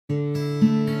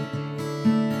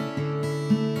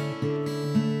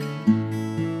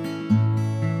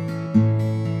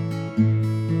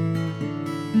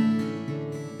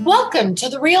Welcome to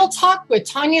the Real Talk with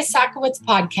Tanya Sakowitz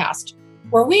podcast,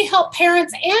 where we help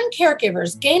parents and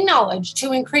caregivers gain knowledge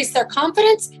to increase their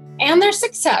confidence and their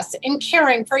success in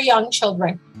caring for young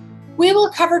children. We will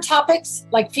cover topics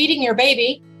like feeding your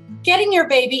baby, getting your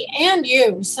baby and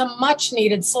you some much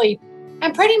needed sleep,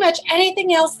 and pretty much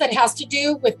anything else that has to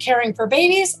do with caring for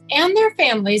babies and their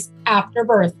families after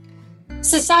birth.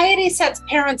 Society sets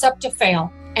parents up to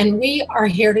fail, and we are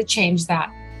here to change that.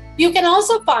 You can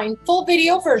also find full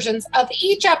video versions of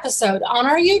each episode on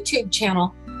our YouTube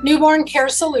channel, Newborn Care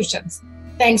Solutions.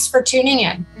 Thanks for tuning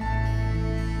in.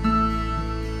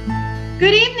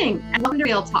 Good evening and welcome to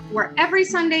Real Talk, where every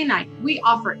Sunday night we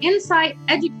offer insight,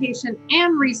 education,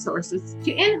 and resources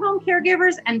to in-home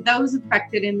caregivers and those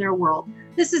affected in their world.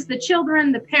 This is the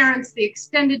children, the parents, the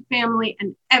extended family,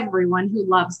 and everyone who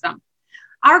loves them.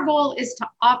 Our goal is to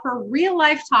offer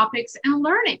real-life topics and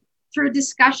learning through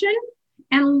discussion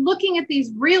and looking at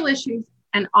these real issues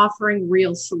and offering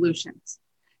real solutions.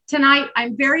 Tonight,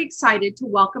 I'm very excited to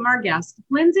welcome our guest,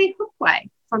 Lindsay Hookway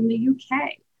from the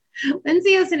UK.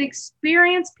 Lindsay is an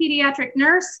experienced pediatric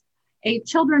nurse, a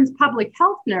children's public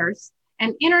health nurse,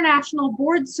 an international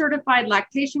board-certified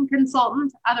lactation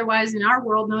consultant, otherwise in our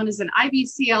world known as an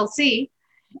IBCLC,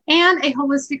 and a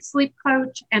holistic sleep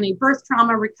coach and a birth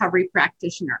trauma recovery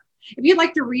practitioner. If you'd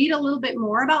like to read a little bit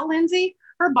more about Lindsay,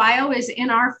 her bio is in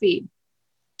our feed.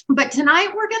 But tonight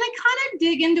we're going to kind of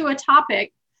dig into a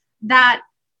topic that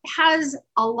has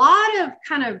a lot of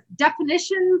kind of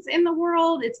definitions in the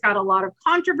world. It's got a lot of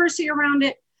controversy around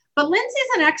it, but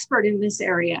Lindsay's an expert in this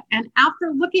area. And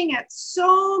after looking at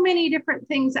so many different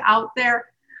things out there,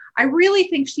 I really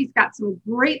think she's got some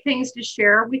great things to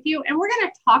share with you. And we're going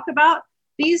to talk about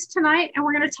these tonight, and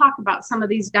we're going to talk about some of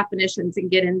these definitions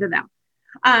and get into them.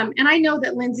 And I know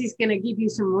that Lindsay's going to give you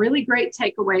some really great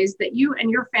takeaways that you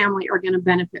and your family are going to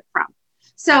benefit from.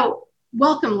 So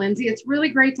welcome, Lindsay. It's really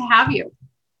great to have you.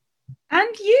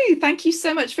 And you. Thank you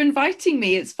so much for inviting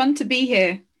me. It's fun to be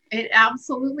here. It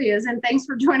absolutely is. And thanks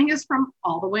for joining us from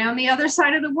all the way on the other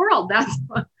side of the world. That's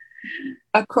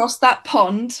across that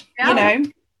pond, yeah, you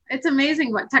know. It's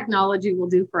amazing what technology will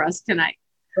do for us tonight.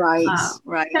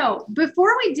 Right. So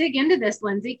before we dig into this,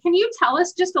 Lindsay, can you tell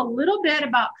us just a little bit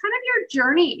about kind of your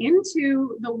journey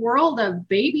into the world of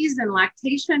babies and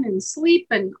lactation and sleep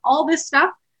and all this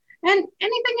stuff, and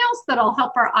anything else that'll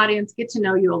help our audience get to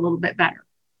know you a little bit better?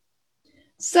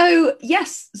 So,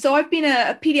 yes. So I've been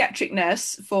a pediatric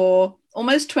nurse for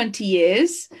almost 20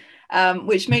 years,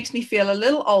 which makes me feel a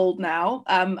little old now.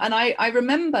 And I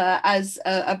remember as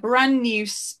a brand new,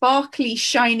 sparkly,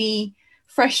 shiny,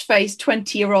 fresh-faced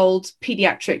 20-year-old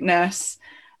pediatric nurse,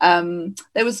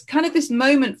 there was kind of this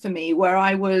moment for me where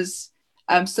I was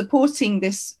supporting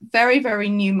this very, very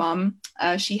new mum.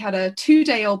 She had a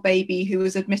 2-day-old baby who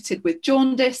was admitted with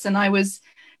jaundice, and I was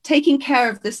taking care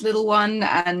of this little one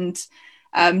and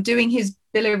doing his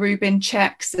bilirubin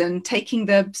checks and taking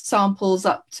the samples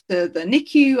up to the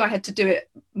NICU. I had to do it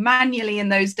manually in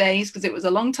those days because it was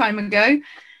a long time ago.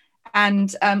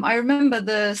 And I remember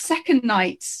the second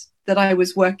night that I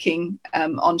was working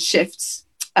on shifts,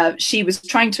 she was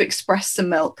trying to express some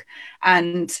milk,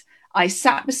 and I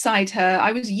sat beside her.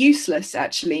 I was useless,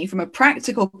 actually, from a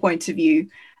practical point of view.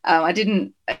 I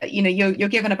didn't, you're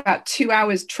given about 2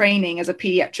 hours training as a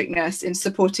pediatric nurse in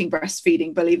supporting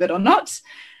breastfeeding, believe it or not.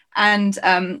 And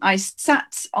I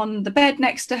sat on the bed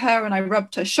next to her and I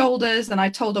rubbed her shoulders and I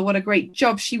told her what a great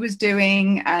job she was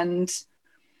doing. And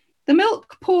the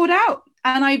milk poured out.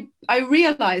 And I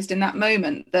realized in that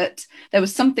moment that there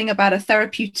was something about a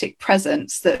therapeutic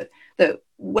presence that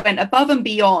went above and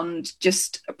beyond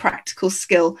just a practical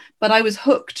skill. But I was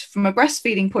hooked from a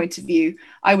breastfeeding point of view.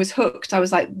 I was hooked. I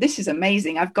was like, this is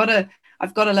amazing. I've got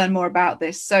to learn more about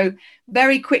this. So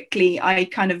very quickly, I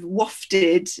kind of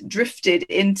drifted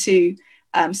into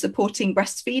supporting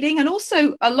breastfeeding, and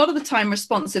also a lot of the time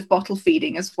responsive bottle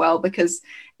feeding as well, because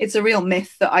it's a real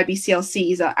myth that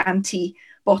IBCLCs are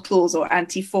anti-bottles or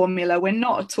anti-formula. We're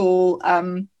not at all.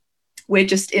 We're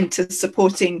just into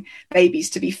supporting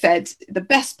babies to be fed the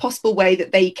best possible way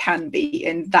that they can be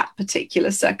in that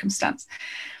particular circumstance.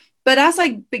 But as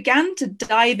I began to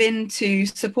dive into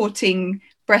supporting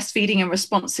breastfeeding and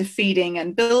responsive feeding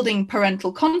and building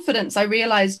parental confidence, I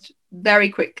realized very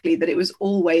quickly that it was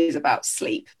always about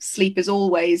sleep. Sleep is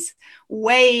always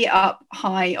way up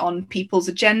high on people's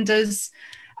agendas.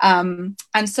 And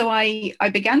so I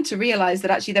began to realize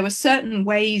that actually there were certain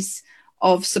ways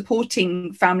of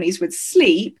supporting families with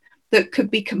sleep that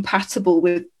could be compatible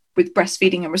with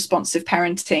breastfeeding and responsive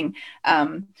parenting.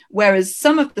 Whereas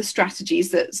some of the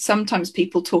strategies that sometimes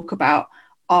people talk about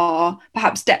are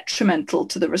perhaps detrimental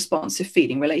to the responsive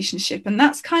feeding relationship. And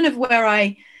that's kind of where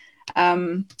I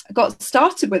got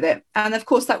started with it. And of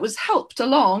course, that was helped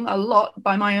along a lot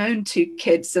by my own two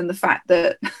kids and the fact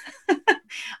that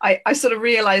I sort of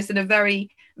realized in a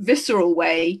very visceral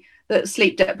way that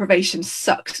sleep deprivation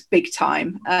sucks big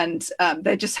time. And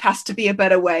there just has to be a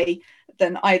better way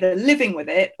than either living with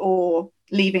it or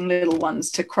leaving little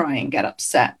ones to cry and get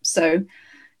upset. So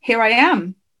here I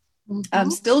am.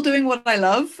 I'm still doing what I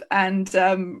love and,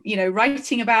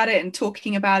 writing about it and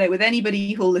talking about it with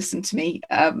anybody who'll listen to me.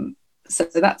 So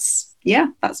that's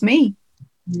me.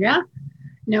 Yeah.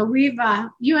 No, we've,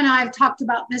 you and I have talked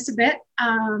about this a bit.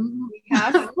 We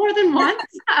have more than once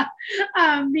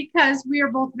because we are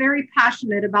both very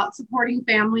passionate about supporting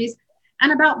families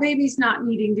and about babies not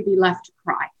needing to be left to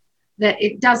cry, that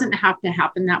it doesn't have to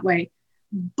happen that way,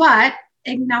 but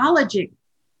acknowledging.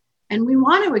 And we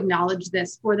want to acknowledge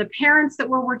this for the parents that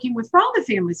we're working with, for all the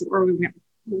families that we're working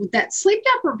with, that sleep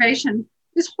deprivation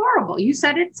is horrible. You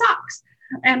said it sucks.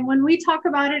 And when we talk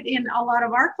about it in a lot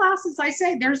of our classes, I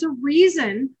say there's a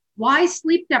reason why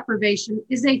sleep deprivation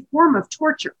is a form of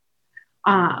torture.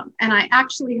 And I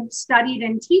actually have studied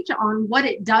and teach on what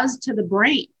it does to the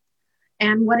brain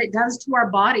and what it does to our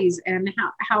bodies and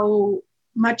how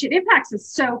much it impacts us.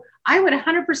 So I would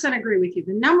 100% agree with you.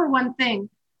 The number one thing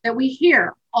that we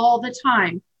hear all the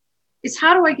time is,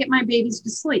 how do I get my babies to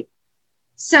sleep?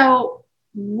 So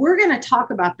we're going to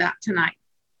talk about that tonight.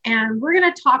 And we're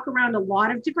going to talk around a lot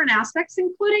of different aspects,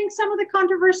 including some of the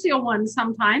controversial ones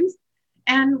sometimes,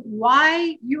 and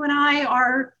why you and I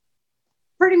are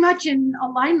pretty much in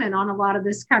alignment on a lot of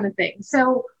this kind of thing.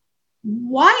 So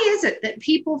why is it that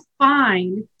people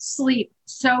find sleep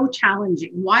so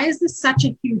challenging? Why is this such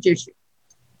a huge issue?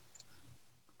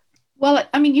 Well,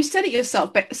 I mean, you said it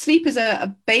yourself, but sleep is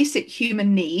a basic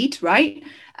human need, right?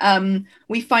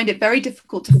 We find it very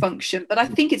difficult to function, but I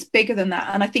think it's bigger than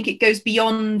that. And I think it goes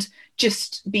beyond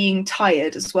just being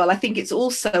tired as well. I think it's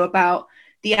also about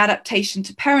the adaptation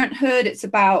to parenthood. It's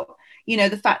about,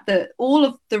 the fact that all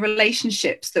of the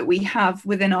relationships that we have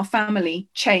within our family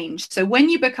change. So when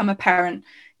you become a parent,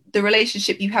 the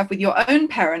relationship you have with your own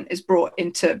parent is brought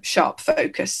into sharp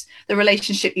focus. The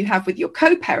relationship you have with your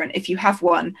co-parent, if you have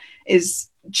one, is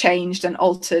changed and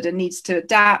altered and needs to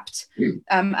adapt.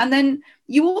 And then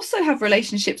you also have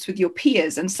relationships with your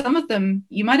peers, and some of them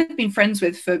you might have been friends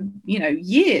with for,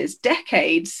 years,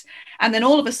 decades. And then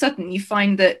all of a sudden you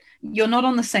find that you're not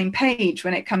on the same page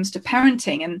when it comes to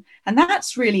parenting. And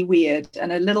that's really weird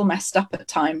and a little messed up at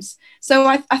times. So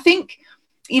I think,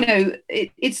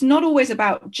 it's not always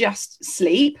about just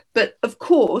sleep, but of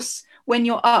course, when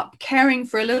you're up caring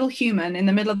for a little human in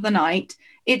the middle of the night,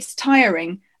 it's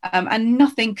tiring. And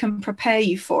nothing can prepare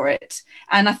you for it.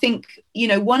 And I think,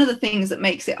 one of the things that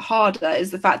makes it harder is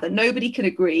the fact that nobody can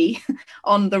agree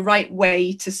on the right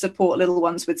way to support little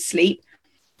ones with sleep.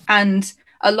 And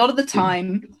a lot of the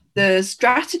time, the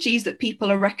strategies that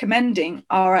people are recommending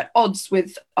are at odds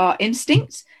with our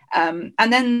instincts. And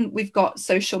then we've got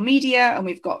social media, and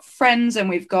we've got friends, and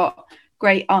we've got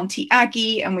great Auntie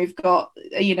Aggie, and we've got,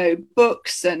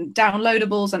 books and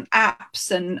downloadables and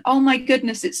apps. And oh my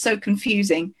goodness, it's so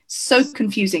confusing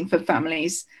for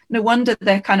families. No wonder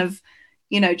they're kind of,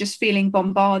 just feeling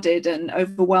bombarded and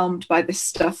overwhelmed by this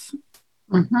stuff.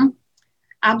 Mm-hmm.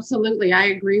 Absolutely. I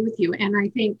agree with you. And I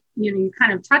think, you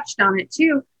kind of touched on it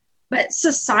too, but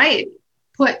society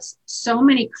puts so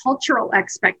many cultural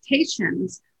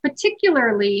expectations,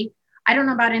 particularly, I don't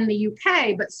know about in the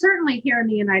UK, but certainly here in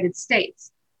the United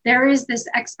States, there is this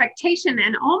expectation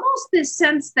and almost this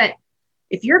sense that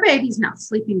if your baby's not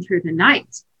sleeping through the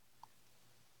night,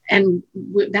 and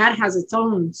that has its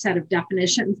own set of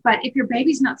definitions, but if your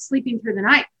baby's not sleeping through the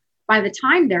night, by the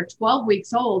time they're 12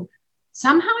 weeks old,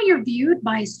 somehow you're viewed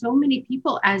by so many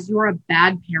people as you're a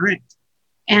bad parent.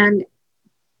 And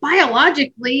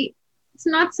biologically, it's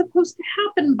not supposed to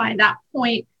happen by that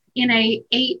point in a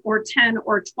 8 or 10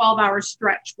 or 12 hour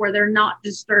stretch where they're not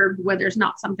disturbed, where there's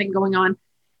not something going on.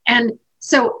 And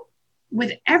so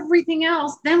with everything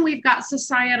else, then we've got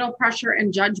societal pressure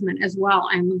and judgment as well.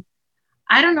 And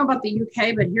I don't know about the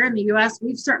UK, but here in the US,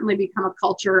 we've certainly become a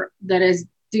culture that is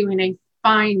doing a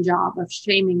fine job of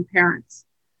shaming parents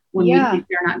when we think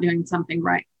they're not doing something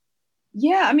right.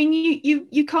 Yeah, I mean,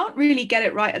 you can't really get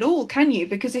it right at all, can you?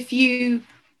 Because if you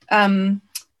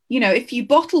if you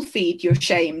bottle feed, you're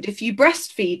shamed. If you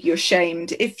breastfeed, you're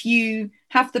shamed. If you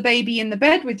have the baby in the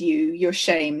bed with you, you're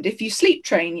shamed. If you sleep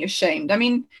train, you're shamed. I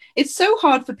mean, it's so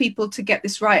hard for people to get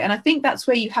this right. And I think that's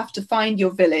where you have to find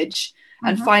your village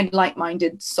and find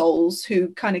like-minded souls who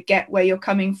kind of get where you're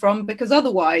coming from, because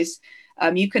otherwise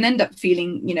you can end up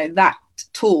feeling, that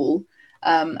tall.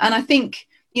 And I think,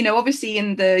 Obviously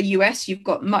in the US, you've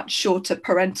got much shorter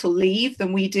parental leave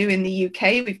than we do in the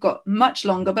UK. We've got much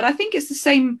longer, but I think it's the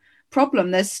same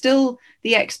problem. There's still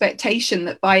the expectation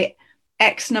that by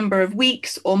X number of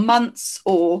weeks or months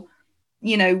or,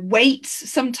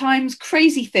 weights, sometimes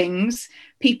crazy things,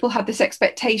 people have this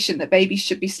expectation that babies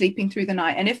should be sleeping through the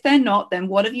night. And if they're not, then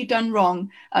what have you done wrong?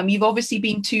 You've obviously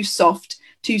been too soft,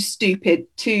 too stupid,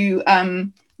 too,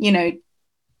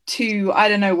 to I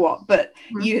don't know what, but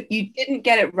you didn't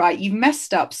get it right. You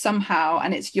messed up somehow,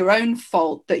 and it's your own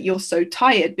fault that you're so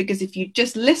tired, because if you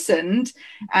just listened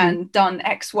and done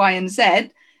X, Y, and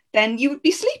Z, then you would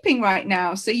be sleeping right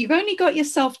now. So you've only got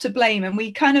yourself to blame. And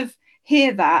we kind of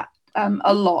hear that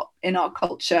a lot in our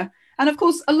culture. And of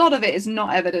course, a lot of it is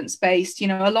not evidence-based.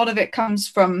 A lot of it comes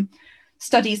from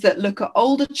studies that look at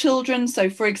older children. So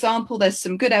for example, there's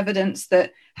some good evidence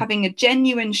that having a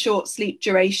genuine short sleep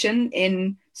duration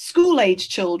in school-age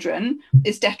children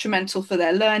is detrimental for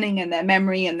their learning and their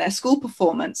memory and their school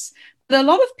performance. But a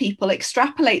lot of people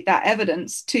extrapolate that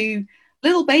evidence to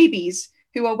little babies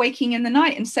who are waking in the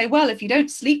night and say, well, if you don't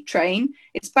sleep train,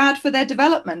 it's bad for their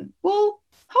development. Well,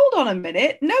 hold on a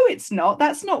minute. No, it's not.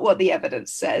 That's not what the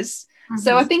evidence says.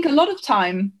 So I think a lot of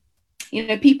time,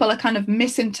 people are kind of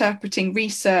misinterpreting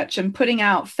research and putting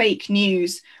out fake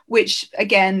news, which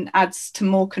again adds to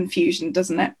more confusion,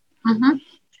 doesn't it?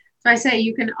 So I say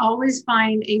you can always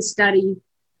find a study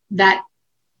that,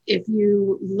 if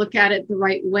you look at it the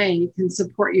right way, can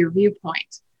support your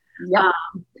viewpoint. Yeah.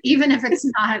 Even if it's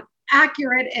not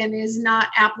accurate and is not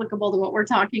applicable to what we're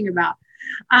talking about.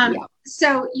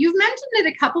 So you've mentioned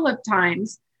it a couple of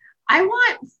times. I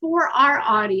want for our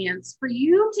audience, for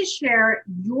you to share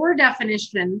your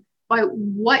definition by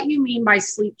what you mean by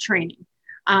sleep training.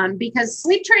 Because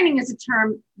sleep training is a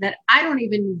term that I don't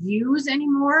even use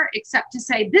anymore, except to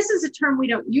say this is a term we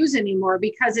don't use anymore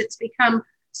because it's become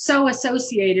so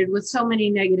associated with so many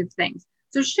negative things.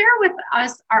 So share with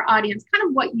us, our audience, kind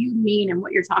of what you mean and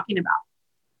what you're talking about.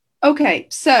 Okay,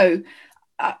 so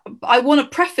I want to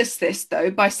preface this,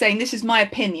 though, by saying this is my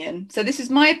opinion. So this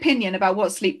is my opinion about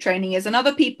what sleep training is, and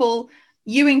other people,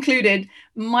 you included,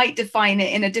 might define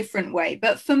it in a different way.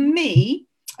 But for me,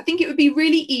 I think it would be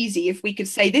really easy if we could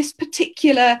say this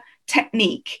particular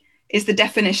technique is the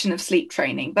definition of sleep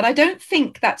training. But I don't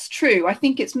think that's true. I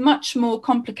think it's much more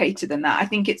complicated than that. I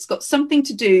think it's got something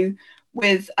to do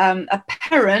with a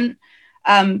parent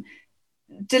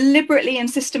deliberately and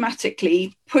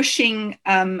systematically pushing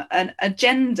an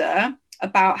agenda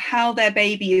about how their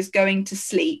baby is going to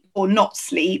sleep or not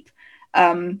sleep,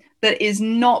 that is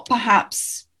not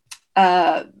perhaps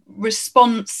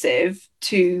responsive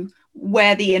to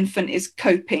where the infant is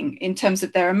coping in terms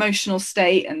of their emotional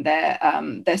state and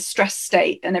their stress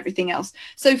state and everything else.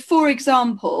 So, for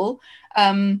example,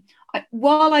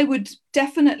 while I would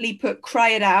definitely put cry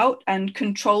it out and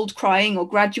controlled crying or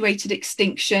graduated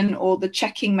extinction or the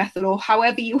checking method or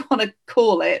however you want to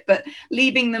call it, but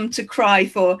leaving them to cry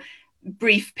for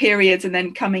brief periods and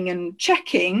then coming and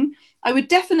checking, I would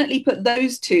definitely put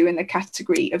those two in the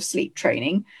category of sleep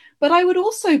training. But I would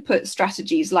also put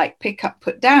strategies like pick up,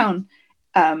 put down,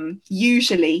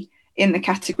 usually in the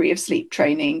category of sleep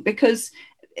training, because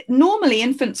normally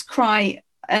infants cry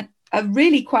a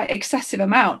really quite excessive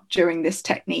amount during this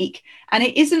technique, and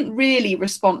it isn't really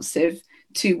responsive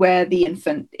to where the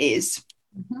infant is.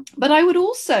 But I would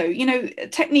also,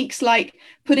 techniques like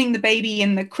putting the baby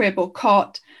in the crib or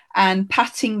cot and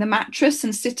patting the mattress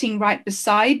and sitting right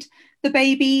beside the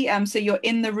baby, so you're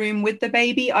in the room with the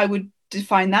baby, I would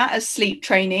define that as sleep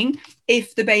training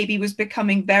if the baby was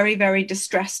becoming very, very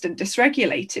distressed and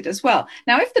dysregulated as well.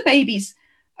 Now, if the baby's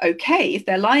okay, if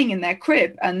they're lying in their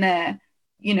crib and they're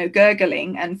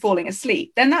gurgling and falling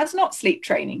asleep, then that's not sleep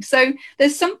training. So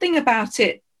there's something about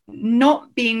it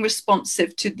not being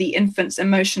responsive to the infant's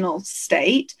emotional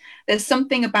state. There's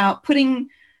something about putting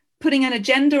an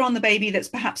agenda on the baby that's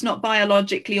perhaps not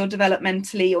biologically or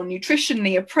developmentally or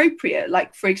nutritionally appropriate,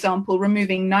 like, for example,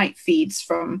 removing night feeds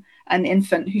from an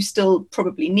infant who still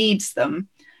probably needs them.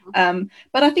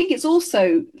 But I think it's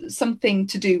also something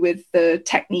to do with the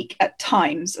technique at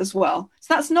times as well.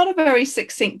 So that's not a very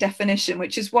succinct definition,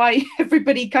 which is why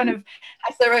everybody kind of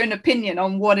has their own opinion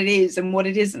on what it is and what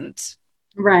it isn't.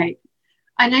 Right.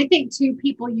 And I think, too,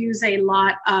 people use a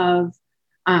lot of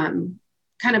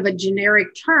kind of a generic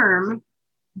term,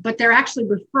 but they're actually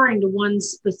referring to one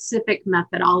specific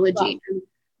methodology. Right. And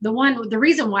the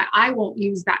reason why I won't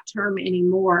use that term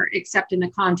anymore, except in the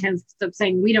context of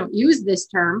saying we don't use this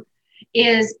term,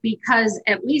 is because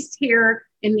at least here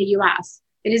in the US,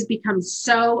 it has become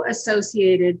so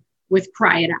associated with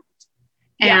cry it out.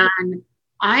 Yeah. And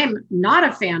I'm not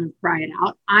a fan of cry it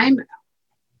out. I'm,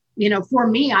 for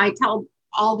me, I tell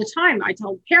all the time, I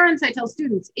tell parents, I tell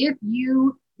students, if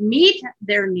you meet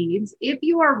their needs, if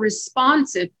you are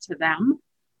responsive to them,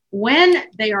 when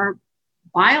they are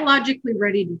biologically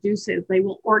ready to do so, they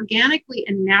will organically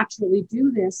and naturally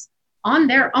do this on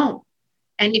their own.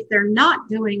 And if they're not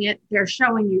doing it, they're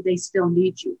showing you they still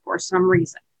need you for some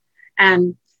reason.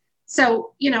 And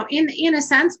so, in a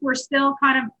sense, we're still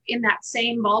kind of in that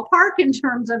same ballpark in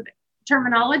terms of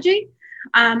terminology,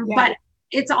 but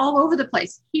it's all over the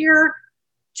place. Here,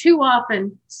 too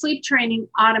often, sleep training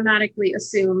automatically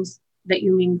assumes that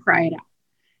you mean cry it out.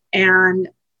 And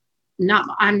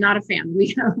I'm not a fan.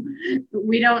 We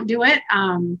don't do it.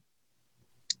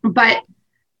 But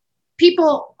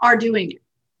people are doing it.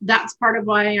 That's part of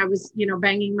why I was,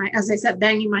 banging my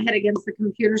head against the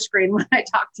computer screen when I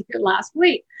talked to you last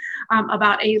week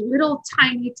about a little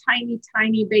tiny, tiny,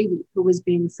 tiny baby who was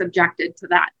being subjected to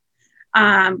that.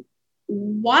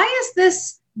 Why is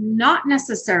this not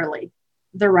necessarily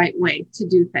the right way to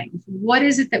do things? What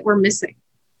is it that we're missing?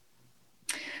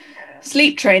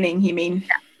 Sleep training, you mean?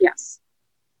 Yeah. Yes.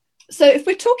 So if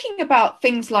we're talking about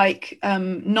things like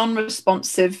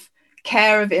non-responsive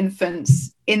care of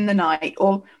infants in the night,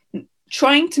 or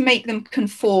trying to make them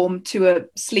conform to a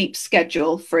sleep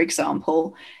schedule, for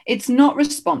example, it's not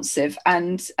responsive.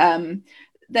 And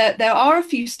there are a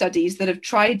few studies that have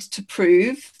tried to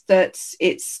prove that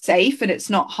it's safe and it's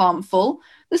not harmful.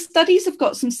 The studies have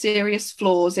got some serious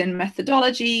flaws in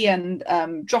methodology and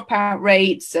dropout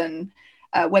rates, and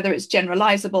whether it's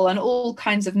generalizable and all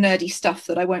kinds of nerdy stuff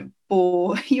that I won't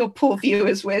bore your poor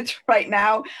viewers with right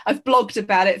now. I've blogged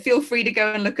about it. Feel free to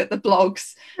go and look at the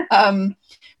blogs.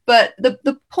 But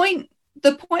the point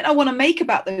I want to make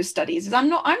about those studies is I'm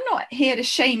not here to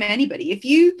shame anybody. If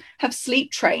you have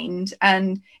sleep trained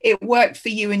and it worked for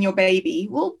you and your baby,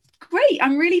 well, great.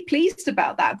 I'm really pleased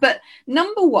about that. But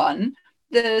number one,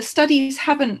 the studies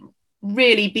haven't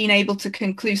really been able to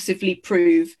conclusively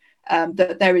prove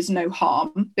that there is no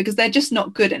harm, because they're just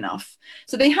not good enough.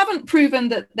 So they haven't proven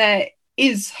that there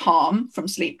is harm from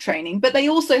sleep training, but they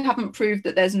also haven't proved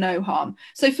that there's no harm.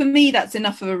 So for me, that's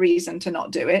enough of a reason to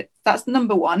not do it. That's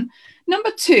number one.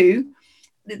 Number two,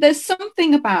 there's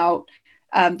something about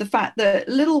the fact that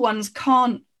little ones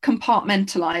can't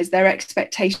compartmentalize their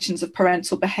expectations of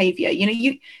parental behavior.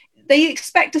 They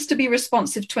expect us to be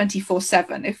responsive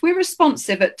 24/7. If we're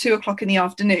responsive at 2:00 in the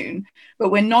afternoon,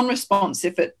 but we're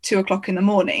non-responsive at 2:00 in the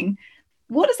morning,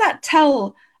 what does that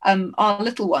tell our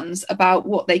little ones about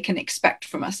what they can expect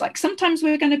from us? Like, sometimes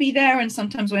we're going to be there and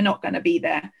sometimes we're not going to be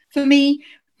there. For me,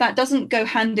 that doesn't go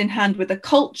hand in hand with a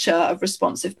culture of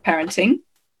responsive parenting.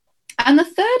 And the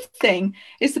third thing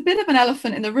is a bit of an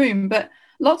elephant in the room, but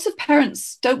lots of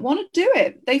parents don't want to do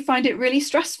it. They find it really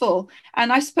stressful.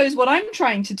 And I suppose what I'm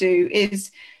trying to do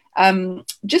is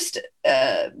just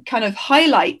kind of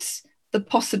highlight the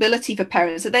possibility for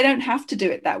parents that they don't have to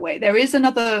do it that way. There is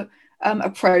another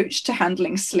approach to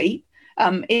handling sleep.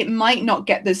 It might not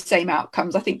get the same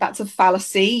outcomes. I think that's a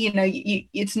fallacy.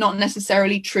 It's not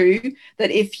necessarily true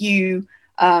that if you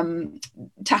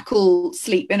tackle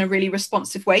sleep in a really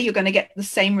responsive way, you're going to get the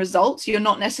same results. You're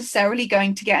not necessarily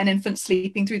going to get an infant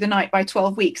sleeping through the night by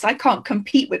 12 weeks. I can't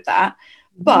compete with that.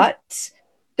 But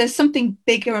there's something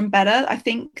bigger and better, I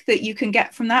think, that you can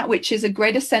get from that, which is a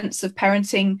greater sense of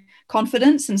parenting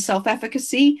confidence and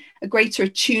self-efficacy, a greater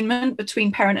attunement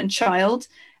between parent and child.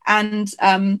 And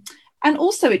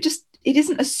also it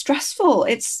isn't as stressful.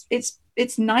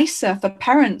 It's nicer for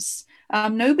parents.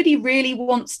 Nobody really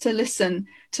wants to listen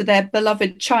to their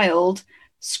beloved child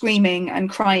screaming and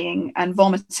crying and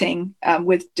vomiting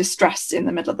with distress in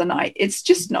the middle of the night. It's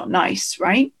just not nice,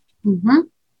 right? Mm-hmm.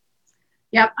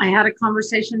 Yep. I had a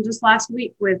conversation just last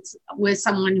week with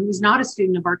someone who was not a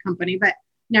student of our company, but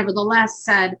nevertheless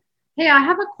said, "Hey, I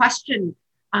have a question.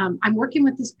 I'm working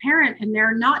with this parent and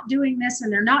they're not doing this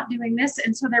and they're not doing this.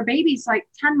 And so their baby's like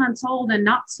 10 months old and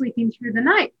not sleeping through the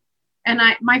night." And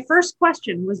my first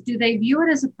question was, do they view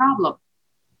it as a problem?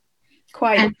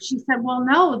 Quite. And she said, "Well,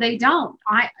 no, they don't.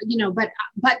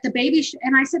 But the baby."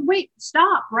 And I said, "Wait,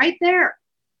 stop right there.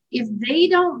 If they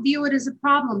don't view it as a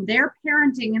problem, they're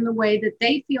parenting in the way that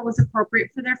they feel is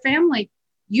appropriate for their family.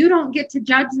 You don't get to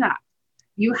judge that.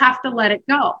 You have to let it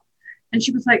go." And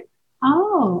she was like,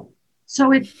 "Oh,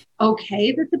 so it's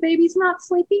okay that the baby's not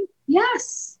sleeping?"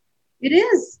 Yes, it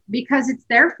is, because it's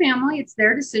their family, it's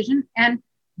their decision, and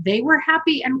they were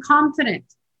happy and confident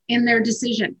in their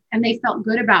decision, and they felt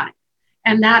good about it.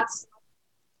 And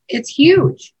it's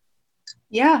huge.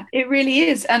 Yeah, it really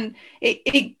is. And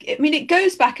it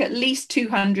goes back at least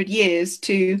 200 years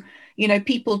to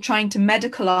people trying to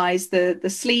medicalize the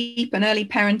sleep and early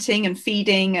parenting and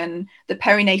feeding and the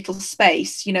perinatal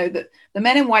space, the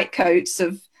men in white coats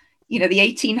of, the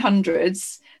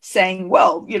 1800s saying,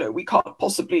 well, we can't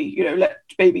possibly, let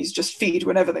babies just feed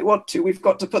whenever they want to. We've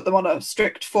got to put them on a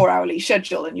strict 4-hourly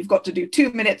schedule, and you've got to do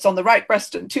 2 minutes on the right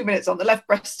breast and 2 minutes on the left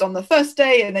breast on the first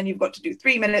day, and then you've got to do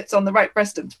 3 minutes on the right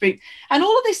breast and 3. And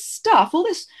all of this stuff, all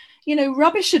this,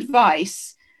 rubbish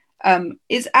advice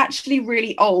is actually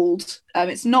really old.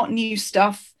 It's not new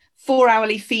stuff.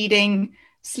 4-hourly feeding,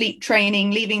 sleep training,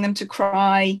 leaving them to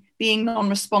cry, being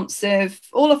non-responsive,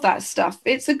 all of that stuff.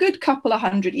 It's a good couple of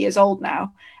 100 years old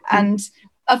now. And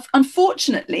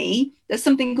unfortunately, there's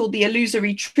something called the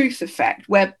illusory truth effect,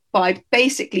 whereby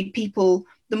basically people,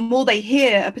 the more they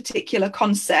hear a particular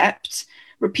concept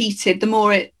repeated, the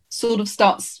more it sort of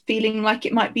starts feeling like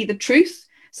it might be the truth.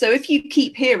 So if you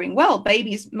keep hearing, well,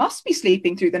 babies must be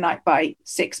sleeping through the night by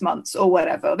 6 months or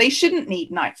whatever, they shouldn't need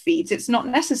night feeds, it's not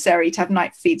necessary to have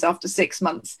night feeds after 6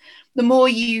 months, the more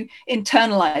you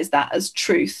internalize that as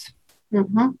truth,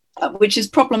 which is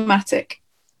problematic.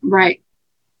 Right.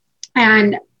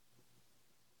 And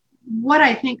what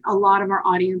I think a lot of our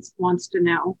audience wants to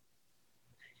know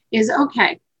is,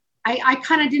 okay, I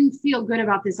kind of didn't feel good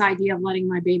about this idea of letting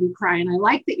my baby cry. And I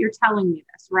like that you're telling me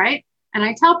this, right? And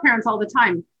I tell parents all the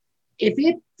time, if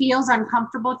it feels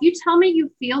uncomfortable, if you tell me you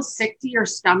feel sick to your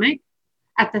stomach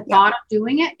at the thought of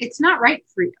doing it, it's not right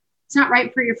for you. It's not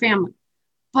right for your family.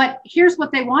 But here's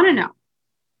what they want to know.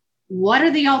 What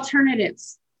are the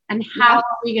alternatives? And how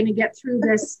are we going to get through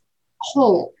this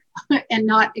hole and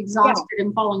not exhausted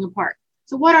and falling apart?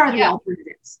 So what are the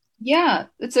alternatives? Yeah,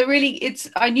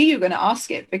 I knew you were going to ask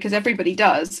it, because everybody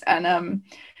does. And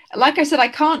like I said, I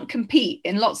can't compete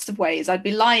in lots of ways. I'd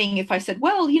be lying if I said,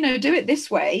 well, do it this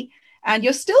way, and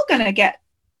you're still going to get,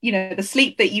 the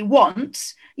sleep that you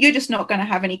want. You're just not going to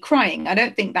have any crying. I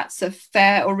don't think that's a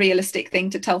fair or realistic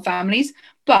thing to tell families.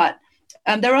 But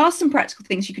there are some practical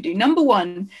things you could do. Number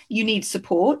one, you need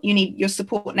support. You need your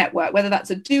support network, whether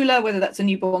that's a doula, whether that's a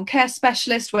newborn care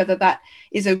specialist, whether that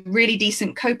is a really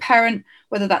decent co-parent,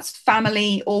 whether that's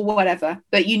family or whatever.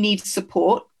 But you need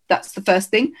support. That's the first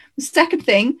thing. The second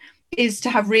thing is to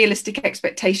have realistic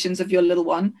expectations of your little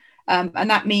one. And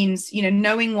that means,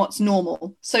 knowing what's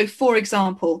normal. So, for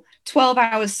example, 12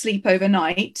 hours sleep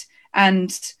overnight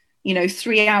and,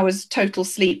 3 hours total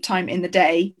sleep time in the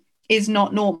day is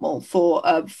not normal for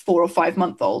a 4 or 5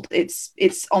 month old. It's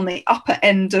on the upper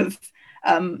end of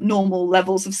normal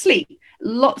levels of sleep.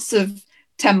 Lots of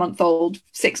 10-month-old,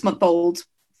 6-month-old,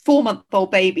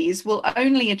 4-month-old babies will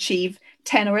only achieve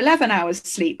 10 or 11 hours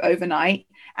sleep overnight,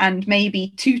 and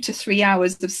maybe 2 to 3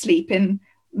 hours of sleep in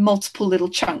multiple little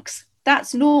chunks.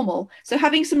 That's normal. So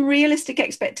having some realistic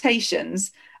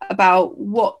expectations about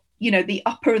what, the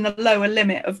upper and the lower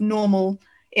limit of normal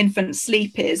infant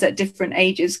sleep is at different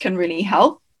ages can really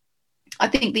help. I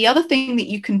think the other thing that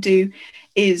you can do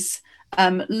is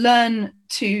learn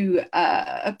to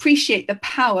appreciate the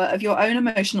power of your own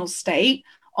emotional state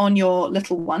on your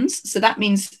little ones. So that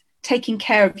means taking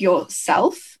care of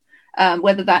yourself,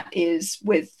 whether that is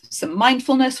with some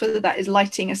mindfulness, whether that is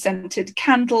lighting a scented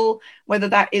candle, whether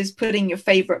that is putting your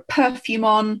favorite perfume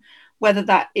on, whether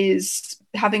that is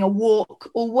having a walk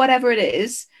or whatever it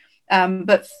is,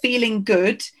 but feeling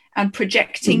good and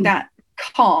projecting that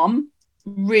calm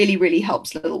really, really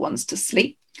helps little ones to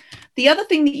sleep. The other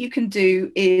thing that you can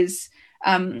do is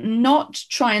not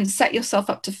try and set yourself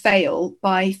up to fail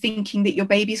by thinking that your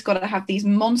baby's got to have these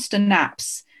monster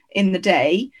naps in the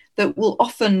day that will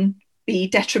often be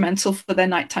detrimental for their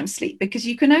nighttime sleep, because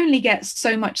you can only get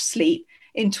so much sleep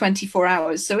in 24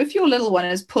 hours. So if your little one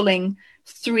is pulling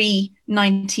 3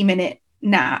 90-minute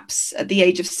naps at the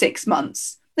age of 6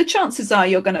 months, the chances are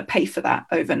you're going to pay for that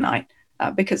overnight,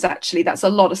 because actually that's a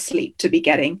lot of sleep to be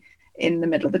getting in the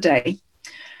middle of the day.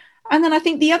 And then I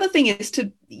think the other thing is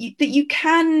that you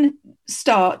can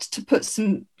start to put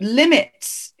some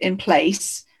limits in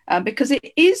place, because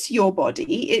it is your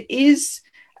body. It is,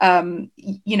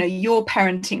 your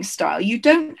parenting style. You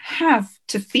don't have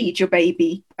to feed your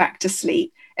baby back to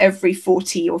sleep every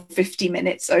 40 or 50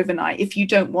 minutes overnight if you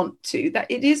don't want to. That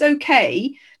it is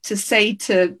okay to say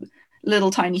to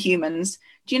little tiny humans,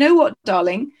 do you know what,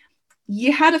 darling?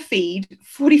 You had a feed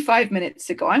 45 minutes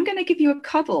ago. I'm going to give you a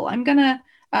cuddle. I'm going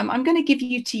to give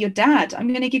you to your dad. I'm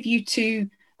going to give you to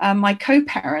my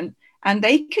co-parent, and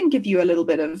they can give you a little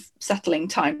bit of settling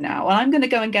time now. And I'm going to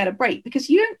go and get a break, because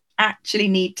you don't actually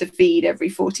need to feed every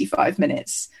 45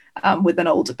 minutes with an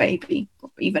older baby, or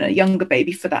even a younger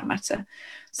baby for that matter.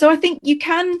 So I think you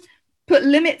can put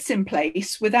limits in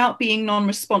place without being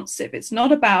non-responsive. It's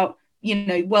not about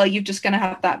well, you're just going to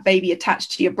have that baby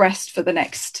attached to your breast for the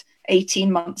next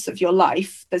 18 months of your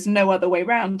life. There's no other way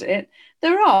around it.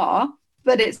 There are,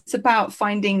 but it's about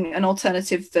finding an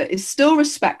alternative that is still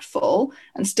respectful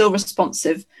and still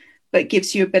responsive, but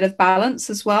gives you a bit of balance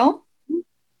as well.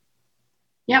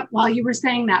 Yep. While you were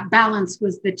saying that, balance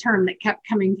was the term that kept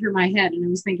coming through my head. And I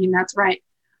was thinking, that's right.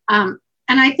 And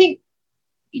I think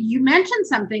you mentioned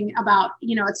something about,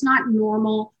 it's not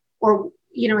normal, or,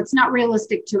 it's not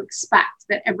realistic to expect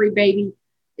that every baby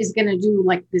is going to do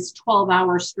like this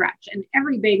 12-hour stretch, and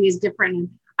every baby is different. And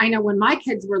I know when my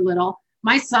kids were little,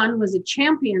 my son was a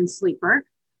champion sleeper.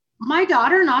 My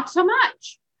daughter, not so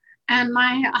much. And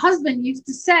my husband used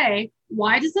to say,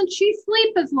 why doesn't she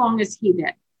sleep as long as he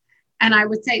did? And I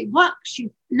would say, look,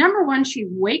 number one, she's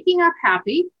waking up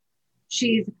happy.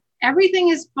 Everything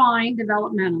is fine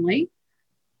developmentally.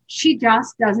 She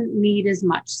just doesn't need as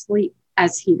much sleep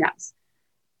as he does.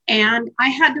 And I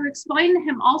had to explain to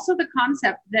him also the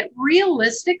concept that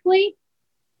realistically,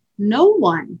 no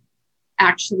one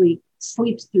actually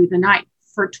sleeps through the night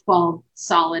for 12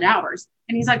 solid hours.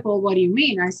 And he's like, well, what do you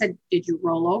mean? I said, did you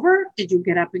roll over? Did you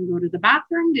get up and go to the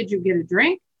bathroom? Did you get a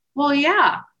drink? Well,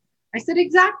 yeah. I said,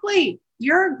 exactly.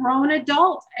 You're a grown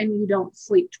adult and you don't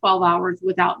sleep 12 hours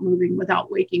without moving, without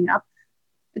waking up.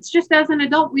 It's just, as an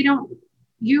adult, we don't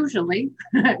usually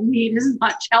need as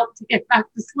much help to get back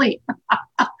to sleep.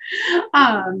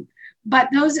 But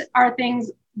those are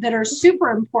things that are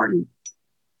super important.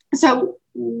 So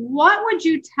what would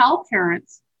you tell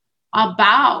parents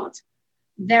about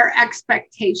their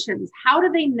expectations? How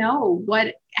do they know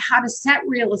how to set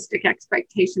realistic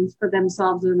expectations for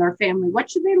themselves and their family? What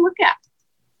should they look at?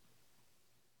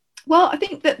 Well, I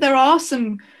think that there are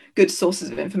some good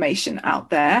sources of information out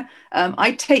there.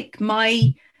 I take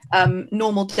my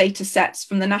normal data sets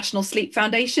from the National Sleep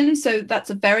Foundation. So that's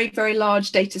a very, very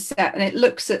large data set, and it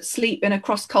looks at sleep in a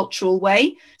cross-cultural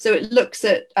way. So it looks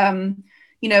at, a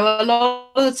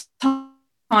lot of the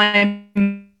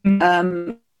time,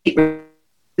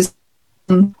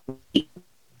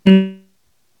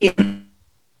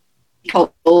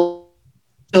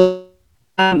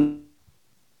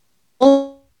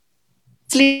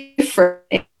 sleep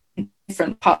in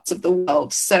different parts of the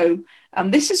world. So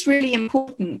this is really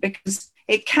important because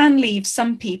it can leave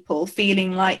some people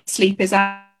feeling like sleep is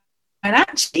out, and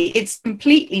actually it's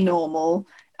completely normal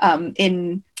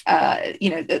in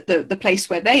the place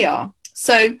where they are.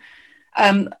 So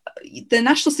the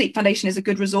National Sleep Foundation is a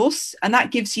good resource, and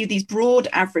that gives you these broad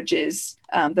averages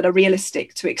that are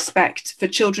realistic to expect for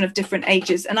children of different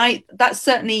ages. And that's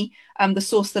certainly the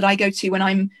source that I go to when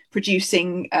I'm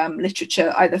producing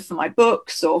literature, either for my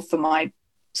books or for my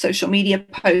social media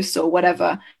posts or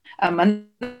whatever. And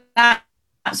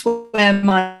that's where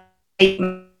my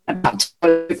about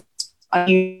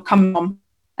you come from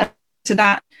to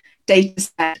that data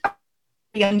set.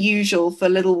 It's unusual for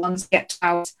little ones to get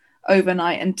out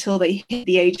overnight until they hit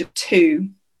the age of 2.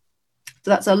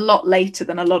 So that's a lot later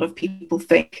than a lot of people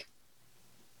think.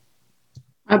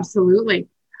 Absolutely.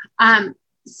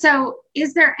 So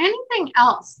is there anything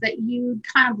else that you'd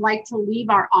kind of like to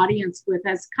leave our audience with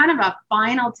as kind of a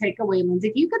final takeaway, Lindsay?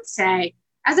 If you could say,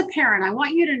 as a parent, I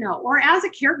want you to know, or as a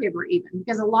caregiver even,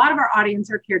 because a lot of our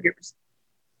audience are caregivers,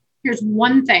 here's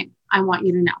one thing I want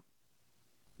you to know.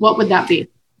 What would that be?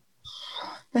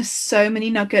 There's so many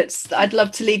nuggets that I'd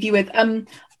love to leave you with. I'm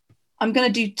going to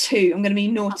do 2. I'm going to be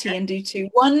naughty and do 2.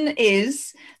 One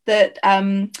is that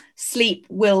sleep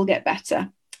will get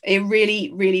better. It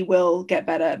really, really will get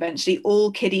better eventually.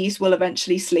 All kiddies will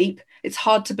eventually sleep. It's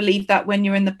hard to believe that when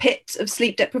you're in the pit of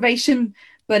sleep deprivation,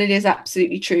 but it is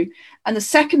absolutely true. And the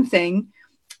second thing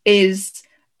is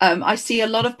I see a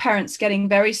lot of parents getting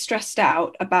very stressed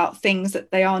out about things that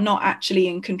they are not actually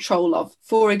in control of.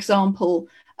 For example,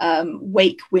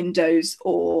 wake windows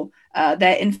or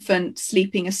their infant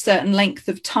sleeping a certain length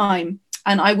of time.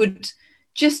 And I would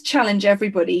just challenge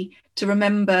everybody to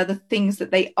remember the things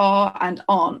that they are and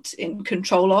aren't in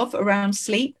control of around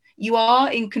sleep. You are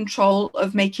in control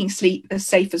of making sleep as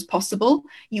safe as possible.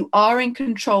 You are in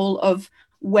control of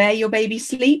where your baby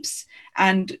sleeps.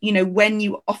 And, when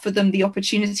you offer them the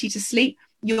opportunity to sleep,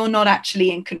 you're not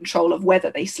actually in control of whether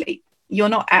they sleep. You're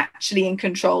not actually in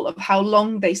control of how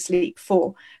long they sleep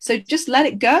for. So just let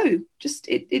it go.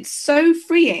 It's so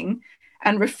freeing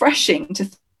and refreshing to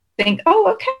think,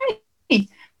 oh, okay,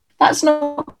 that's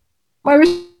not my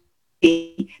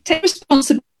responsibility. Take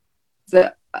responsibility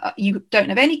that you don't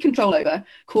have any control over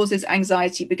causes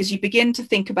anxiety, because you begin to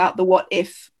think about the what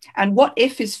if, and what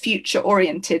if is future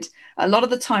oriented. A lot of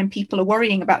the time people are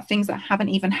worrying about things that haven't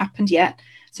even happened yet.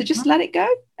 So just let it go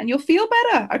and you'll feel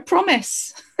better. I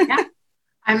promise. Yeah.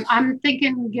 I'm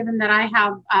thinking, given that I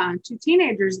have 2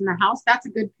 teenagers in the house, that's a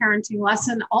good parenting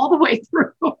lesson all the way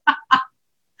through.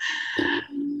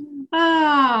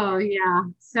 Oh, yeah.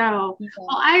 So,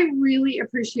 well, I really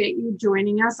appreciate you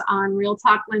joining us on Real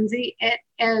Talk, Lindsay. It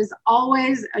is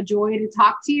always a joy to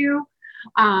talk to you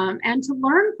and to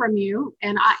learn from you.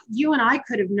 And you and I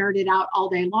could have nerded out all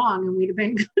day long and we'd have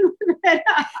been good with it.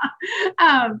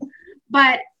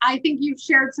 But I think you've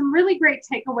shared some really great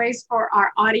takeaways for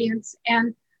our audience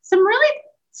and some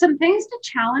things to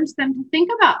challenge them to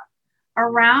think about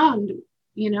around,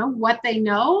 what they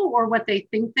know or what they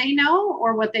think they know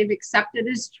or what they've accepted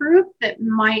as truth that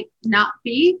might not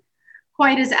be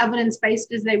quite as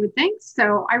evidence-based as they would think.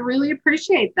 So I really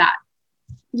appreciate that.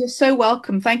 You're so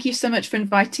welcome. Thank you so much for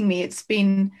inviting me. It's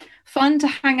been fun to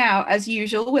hang out as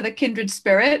usual with a kindred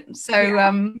spirit.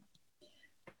 So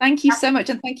thank you so much.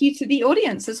 And thank you to the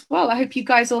audience as well. I hope you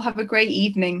guys all have a great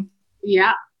evening.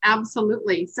 Yeah,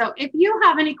 absolutely. So if you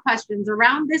have any questions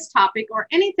around this topic or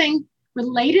anything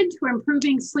related to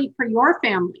improving sleep for your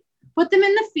family, put them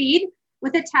in the feed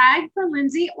with a tag for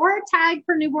Lindsay or a tag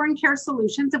for Newborn Care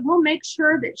Solutions, and we'll make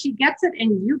sure that she gets it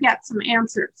and you get some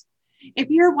answers. If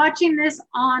you're watching this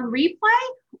on replay,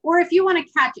 or if you want to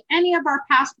catch any of our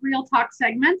past Real Talk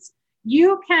segments,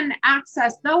 you can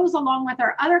access those along with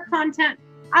our other content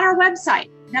on our website,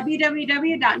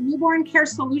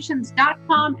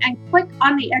 www.newborncaresolutions.com, and click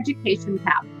on the Education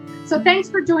tab. So thanks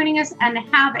for joining us and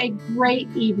have a great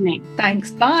evening.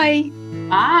 Thanks. Bye.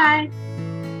 Bye.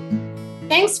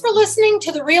 Thanks for listening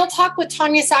to the Real Talk with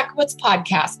Tanya Sakowicz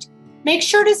podcast. Make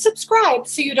sure to subscribe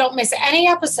so you don't miss any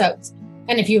episodes.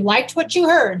 And if you liked what you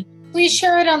heard, please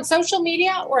share it on social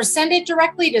media or send it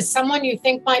directly to someone you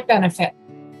think might benefit.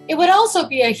 It would also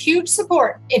be a huge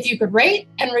support if you could rate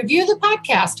and review the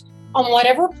podcast on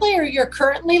whatever player you're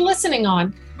currently listening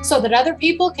on so that other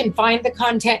people can find the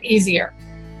content easier.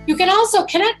 You can also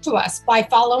connect to us by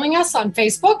following us on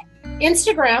Facebook,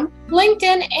 Instagram,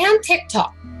 LinkedIn, and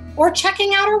TikTok, or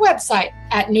checking out our website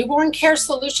at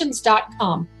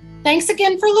newborncaresolutions.com. Thanks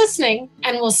again for listening,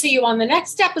 and we'll see you on the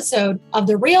next episode of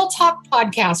the Real Talk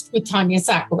podcast with Tanya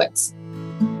Sakowicz.